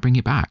bring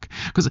it back,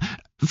 because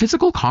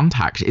physical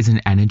contact is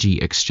an energy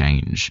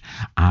exchange,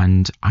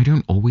 and I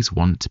don't always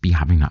want to be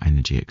having that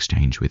energy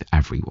exchange with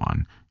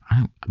everyone.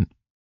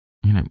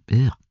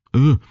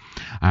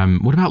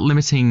 What about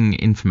limiting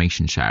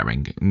information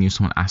sharing?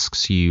 Someone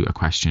asks you a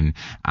question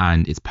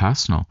and it's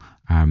personal.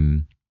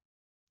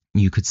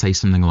 You could say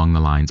something along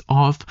the lines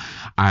of,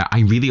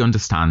 I really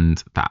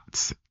understand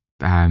that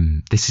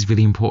this is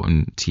really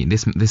important to you.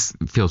 This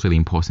feels really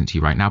important to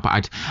you right now,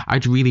 but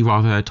I'd really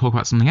rather talk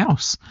about something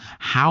else.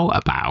 How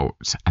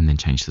about, and then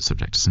change the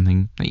subject to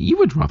something that you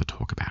would rather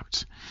talk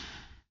about.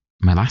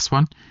 My last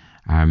one.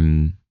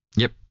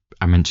 Yep.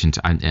 I mentioned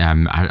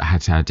I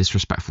had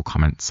disrespectful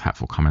comments,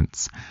 hurtful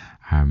comments.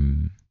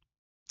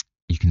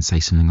 you can say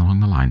something along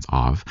the lines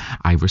of,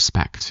 I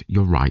respect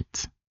your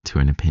right to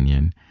an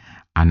opinion,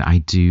 and I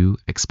do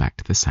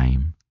expect the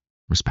same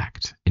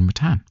respect in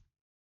return.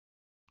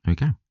 There we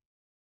go.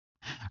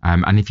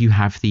 And if you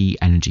have the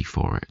energy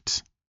for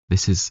it,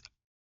 this has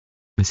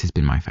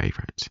been my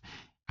favourite.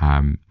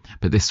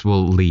 But this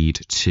will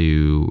lead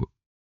to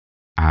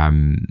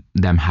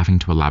them having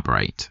to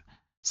elaborate.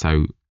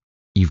 So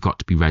you've got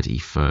to be ready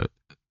for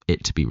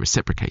it to be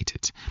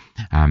reciprocated.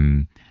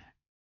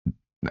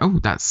 Oh,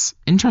 that's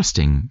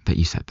interesting that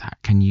you said that.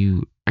 Can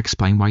you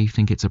explain why you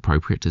think it's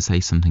appropriate to say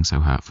something so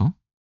hurtful?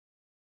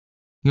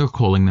 You're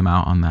calling them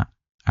out on that.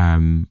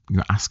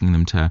 You're asking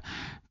them to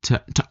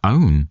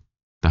own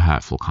the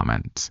hurtful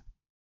comment,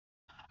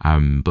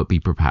 but be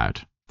prepared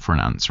for an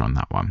answer on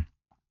that one.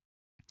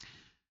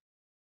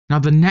 Now,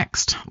 the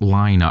next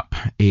lineup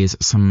is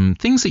some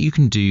things that you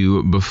can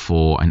do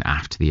before and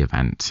after the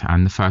event.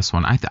 And the first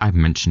one, I've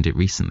mentioned it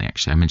recently,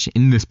 actually. I mentioned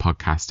in this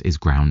podcast is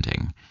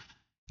grounding.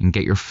 And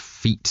get your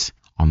feet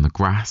on the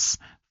grass,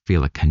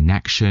 feel a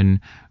connection,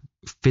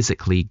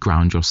 physically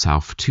ground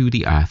yourself to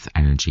the earth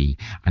energy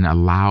and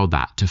allow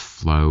that to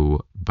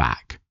flow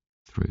back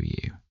through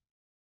you.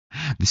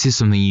 This is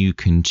something you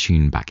can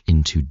tune back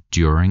into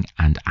during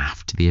and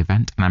after the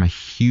event. And I'm a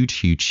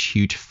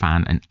huge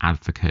fan and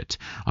advocate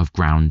of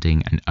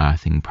grounding and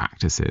earthing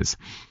practices.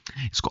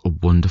 It's got a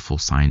wonderful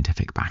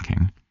scientific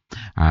backing.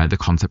 The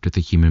concept of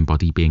the human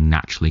body being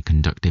naturally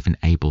conductive and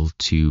able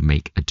to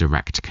make a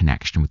direct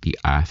connection with the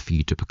earth for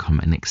you to become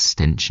an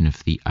extension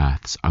of the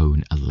earth's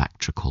own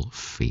electrical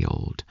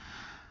field.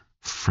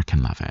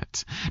 Freaking love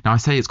it. Now, I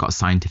say it's got a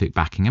scientific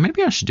backing, and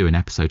maybe I should do an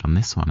episode on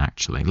this one,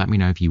 actually. Let me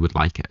know if you would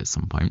like it at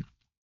some point.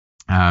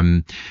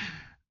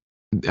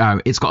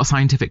 It's got a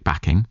scientific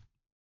backing.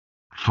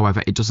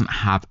 However, it doesn't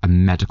have a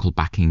medical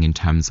backing in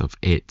terms of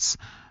its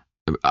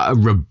a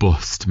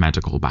robust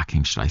medical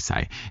backing, should I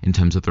say, in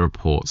terms of the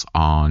reports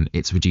on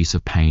its reduce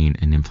of pain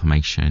and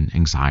inflammation,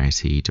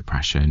 anxiety,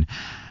 depression,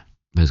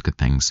 those good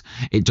things.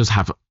 It does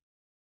have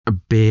a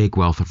big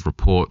wealth of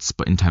reports,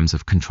 but in terms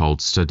of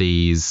controlled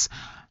studies,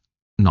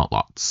 not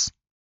lots.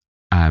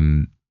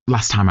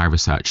 Last time I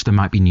researched, there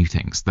might be new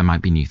things.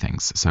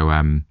 So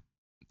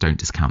don't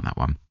discount that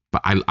one.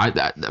 But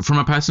I from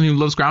a person who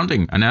loves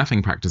grounding and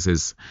earthing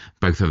practices,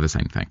 both are the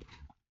same thing.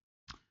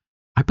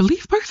 I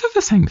believe both are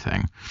the same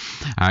thing.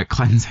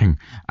 Cleansing.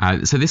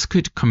 So this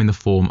could come in the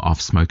form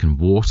of smoke and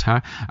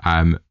water,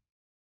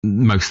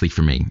 mostly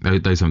for me.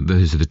 Those are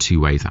the two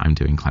ways that I'm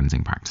doing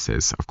cleansing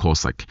practices. Of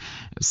course, like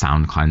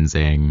sound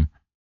cleansing,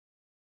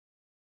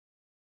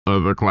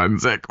 other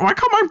cleansing. Why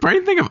can't my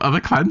brain think of other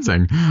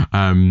cleansing?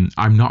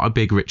 I'm not a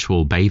big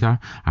ritual bather.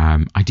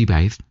 I do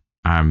bathe.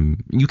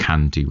 You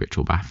can do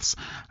ritual baths.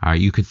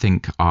 You could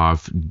think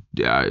of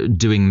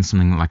doing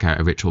something like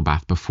a ritual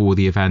bath before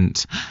the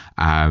event.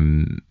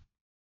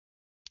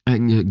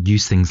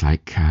 Use things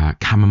like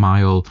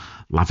chamomile,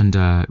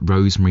 lavender,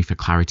 rosemary for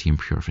clarity and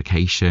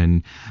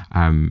purification.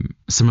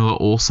 Similar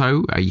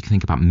also, you can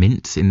think about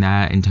mint in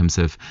there in terms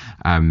of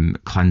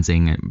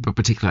cleansing, but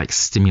particularly like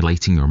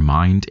stimulating your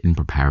mind in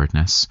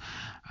preparedness.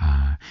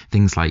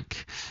 Things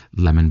like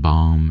lemon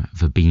balm,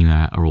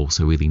 verbena are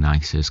also really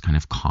nice as kind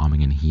of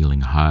calming and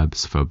healing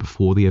herbs for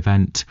before the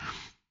event.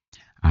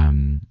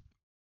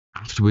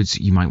 Afterwards,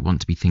 you might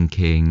want to be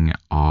thinking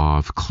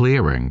of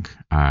clearing,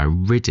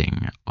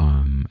 ridding,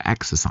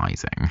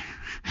 exercising.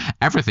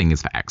 Everything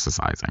is for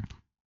exercising,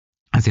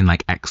 as in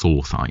like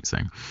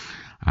exorcising.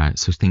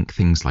 So think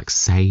things like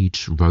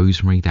sage,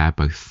 rosemary, they're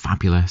both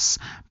fabulous,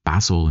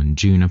 basil and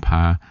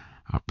juniper.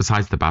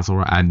 Besides the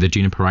basil and the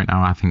juniper right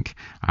now, I think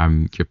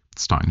you're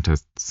starting to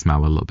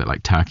smell a little bit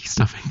like turkey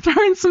stuffing.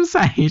 Throw in some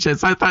sage,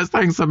 it's like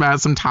throwing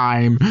some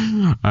thyme,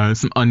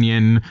 some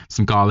onion,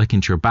 some garlic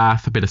into your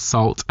bath, a bit of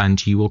salt,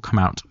 and you will come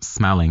out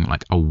smelling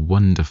like a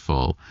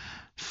wonderful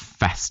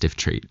festive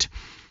treat.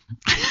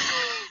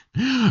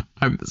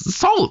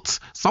 Salt,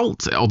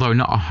 although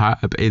not a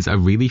herb, is a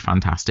really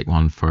fantastic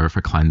one for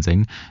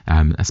cleansing,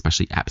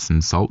 especially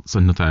Epsom salts,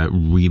 another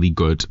really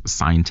good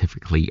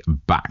scientifically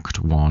backed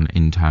one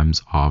in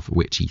terms of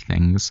witchy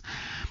things.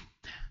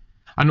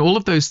 And all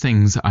of those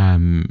things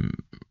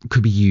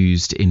could be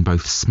used in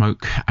both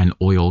smoke and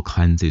oil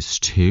cleanses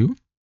too.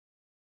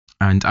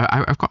 And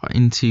I've got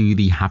into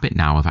the habit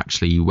now of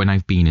actually, when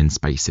I've been in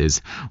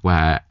spaces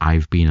where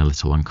I've been a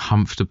little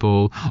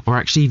uncomfortable, or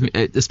actually,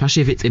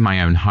 especially if it's in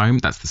my own home,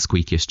 that's the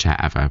squeakiest chair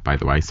ever, by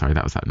the way. Sorry,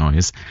 that was that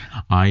noise.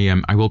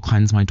 I will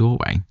cleanse my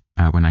doorway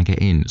when I get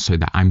in, so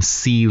that I'm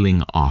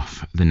sealing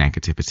off the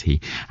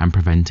negativity and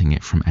preventing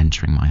it from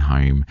entering my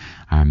home.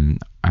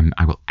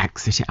 I will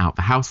exit it out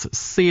the house,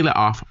 seal it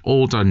off,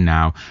 all done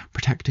now,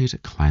 protected,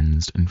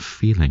 cleansed, and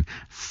feeling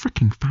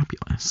freaking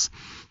fabulous.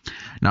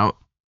 Now,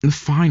 the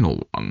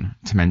final one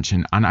to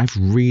mention, and I've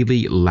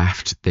really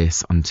left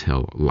this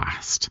until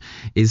last,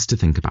 is to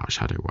think about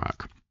shadow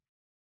work.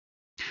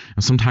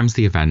 Now, sometimes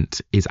the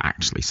event is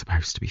actually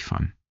supposed to be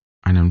fun,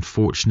 and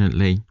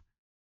unfortunately,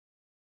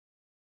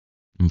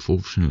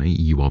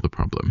 you are the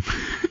problem.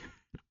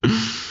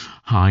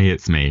 Hi,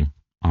 it's me.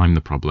 I'm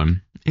the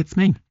problem. It's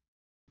me.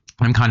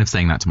 I'm kind of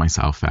saying that to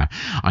myself there.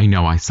 I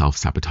know I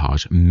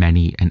self-sabotage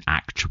many an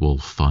actual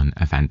fun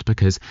event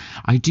because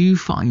I do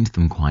find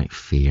them quite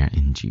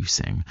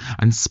fear-inducing.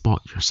 And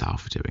spot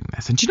yourself doing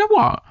this. And do you know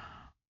what?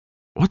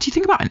 What do you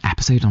think about an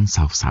episode on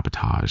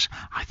self-sabotage?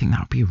 I think that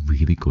would be a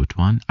really good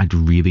one. I'd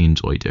really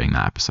enjoy doing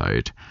that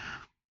episode.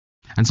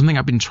 And something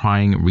I've been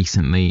trying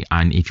recently,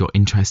 and if you're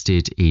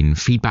interested in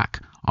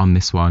feedback on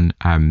this one,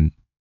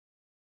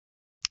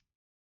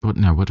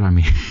 what do I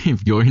mean?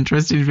 If you're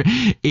interested,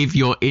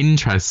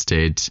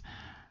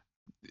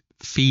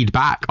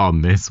 feedback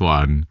on this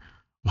one.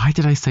 Why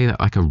did I say that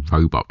like a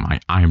robot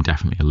might? I am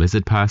definitely a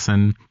lizard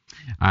person.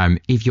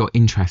 If you're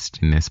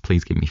interested in this,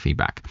 please give me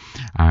feedback.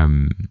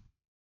 You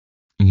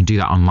can do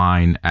that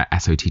online at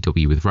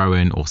SOTW with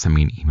Rowan, or send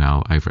me an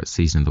email over at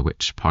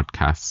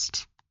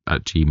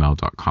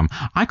seasonofthewitchpodcast@gmail.com.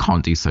 I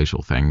can't do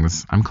social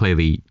things.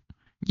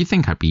 You'd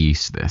think I'd be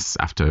used to this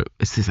after,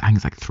 I think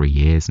it's like 3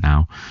 years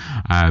now.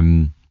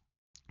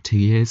 2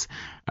 years,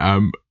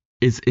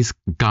 is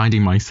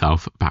guiding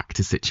myself back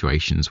to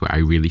situations where I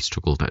really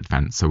struggled at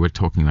events. So we're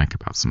talking like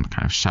about some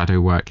kind of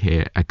shadow work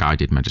here, a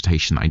guided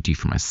meditation that I do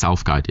from a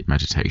self-guided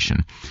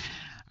meditation.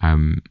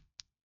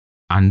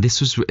 And this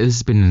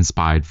has been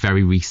inspired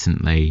very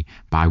recently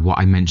by what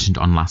I mentioned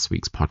on last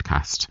week's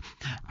podcast.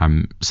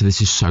 So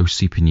this is so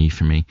super new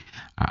for me.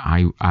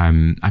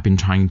 I've been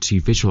trying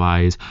to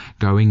visualize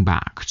going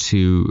back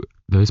to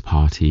those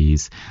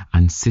parties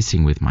and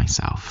sitting with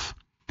myself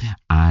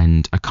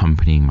and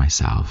accompanying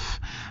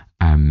myself,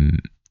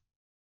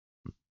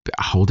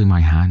 holding my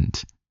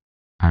hand,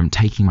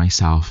 taking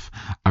myself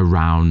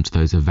around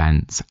those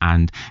events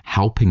and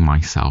helping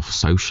myself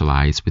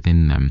socialize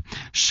within them,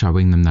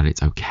 showing them that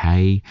it's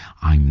okay,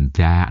 I'm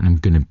there and I'm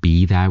going to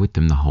be there with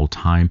them the whole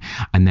time.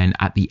 And then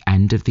at the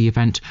end of the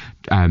event,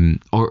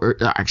 or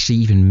actually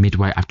even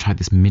midway, I've tried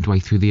this midway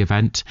through the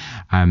event,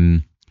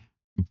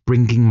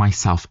 bringing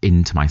myself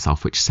into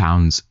myself, which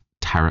sounds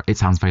it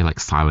sounds very like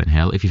Silent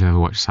Hill. If you've ever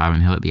watched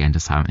Silent Hill, at the end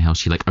of Silent Hill,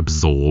 she like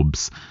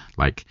absorbs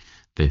like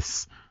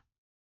this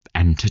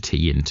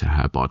entity into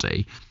her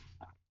body.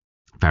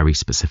 Very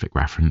specific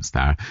reference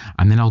there.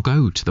 And then I'll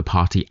go to the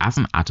party as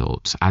an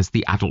adult, as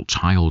the adult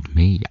child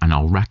me, and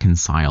I'll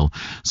reconcile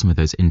some of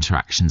those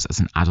interactions as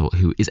an adult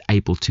who is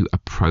able to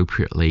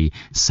appropriately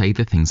say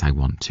the things I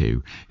want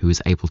to, who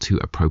is able to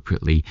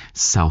appropriately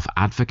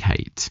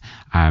self-advocate,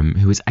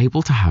 who is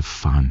able to have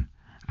fun.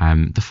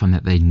 The fun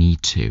that they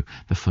need to,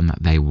 the fun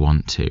that they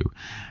want to.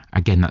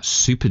 Again, that's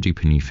super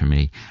duper new for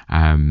me.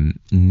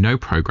 No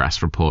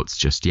progress reports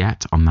just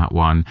yet on that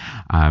one.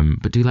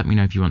 But do let me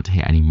know if you want to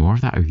hear any more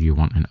of that, or if you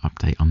want an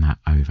update on that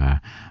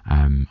over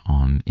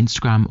on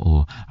Instagram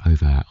or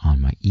over on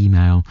my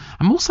email.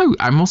 I'm also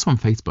on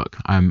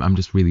Facebook. I'm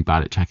just really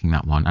bad at checking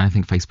that one. And I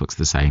think Facebook's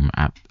the same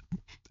at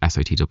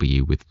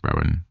SOTW with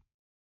Rowan.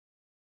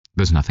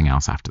 There's nothing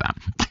else after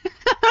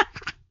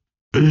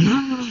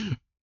that.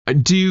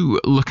 Do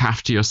look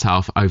after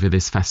yourself over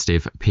this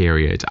festive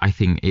period. I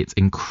think it's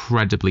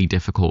incredibly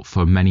difficult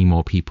for many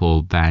more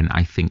people than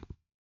I think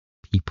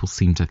people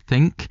seem to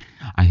think.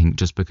 I think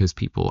just because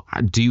people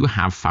do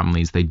have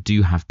families, they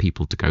do have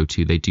people to go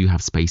to, they do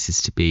have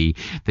spaces to be,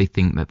 they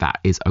think that that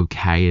is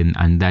okay,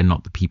 and they're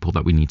not the people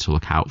that we need to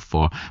look out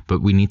for.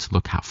 But we need to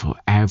look out for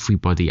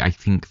everybody. I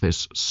think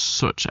there's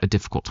such a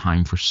difficult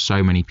time for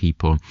so many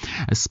people,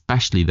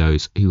 especially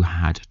those who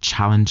had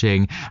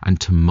challenging and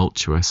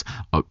tumultuous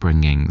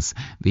upbringings.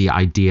 The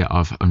idea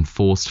of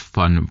enforced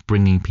fun,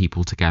 bringing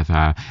people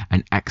together,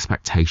 an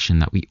expectation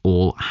that we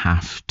all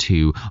have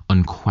to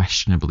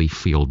unquestionably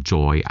feel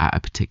joy at a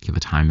particular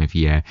time of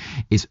year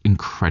is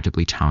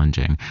incredibly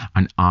challenging,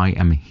 and I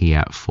am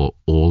here for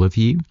all of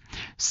you.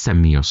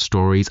 Send me your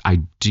stories. I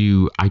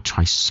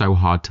try so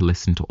hard to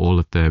listen to all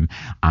of them,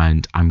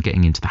 and I'm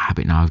getting into the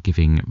habit now of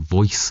giving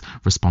voice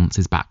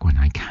responses back when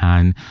I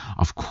can.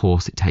 Of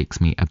course, it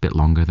takes me a bit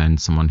longer than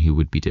someone who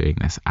would be doing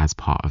this as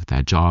part of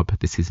their job.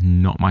 This is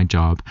not my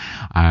job.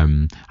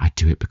 I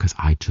do it because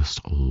I just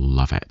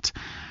love it.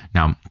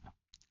 Now,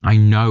 I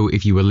know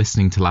if you were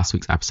listening to last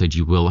week's episode,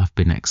 you will have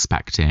been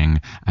expecting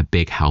a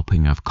big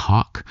helping of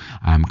cock,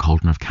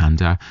 Cauldron of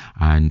Candor,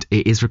 and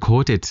it is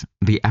recorded.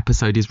 The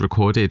episode is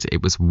recorded.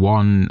 It was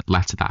one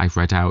letter that I've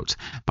read out,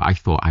 but I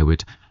thought I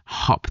would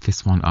hop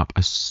this one up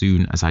as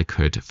soon as I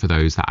could for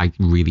those that I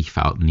really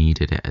felt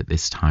needed it at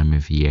this time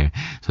of year.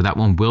 So that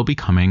one will be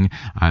coming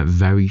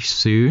very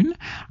soon.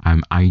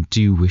 I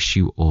do wish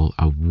you all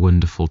a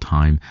wonderful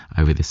time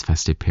over this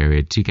festive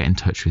period. Do get in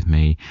touch with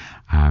me.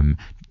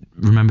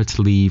 Remember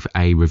to leave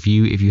a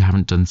review if you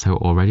haven't done so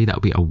already. That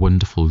would be a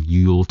wonderful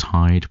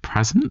Yuletide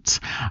present.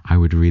 I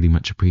would really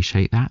much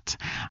appreciate that.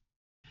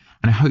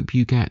 And I hope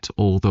you get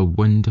all the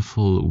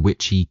wonderful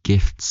witchy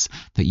gifts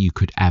that you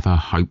could ever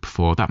hope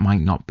for. That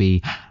might not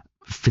be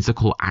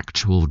physical,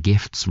 actual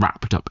gifts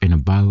wrapped up in a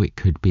bow. It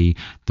could be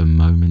the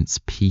moment's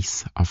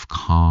peace of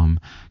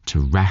calm to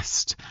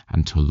rest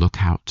and to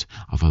look out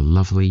of a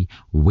lovely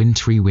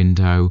wintry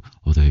window.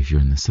 Although if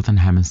you're in the southern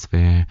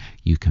hemisphere,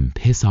 you can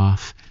piss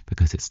off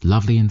because it's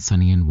lovely and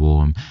sunny and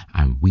warm,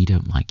 and we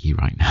don't like you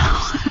right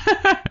now.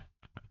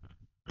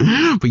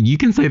 But you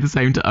can say the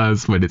same to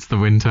us when it's the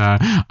winter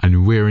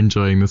and we're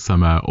enjoying the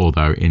summer,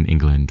 although in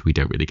England we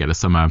don't really get a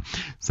summer.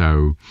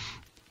 So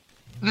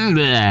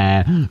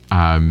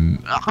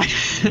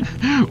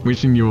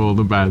wishing you all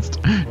the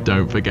best.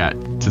 Don't forget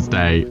to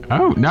stay.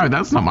 Oh no,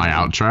 that's not my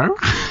outro.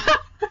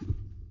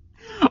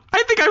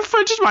 I think I've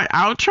fudged my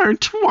outro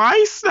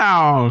twice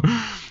now.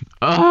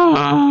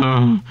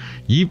 Oh,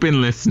 you've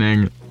been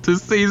listening to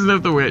Season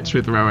of the Witch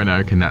with Rowan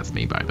Oak, and that's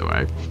me, by the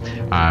way.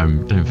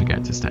 Don't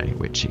forget to stay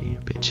witchy,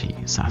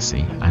 bitchy,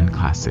 sassy, and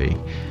classy.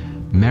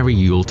 Merry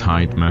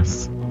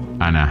Yuletidemas,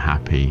 and a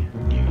happy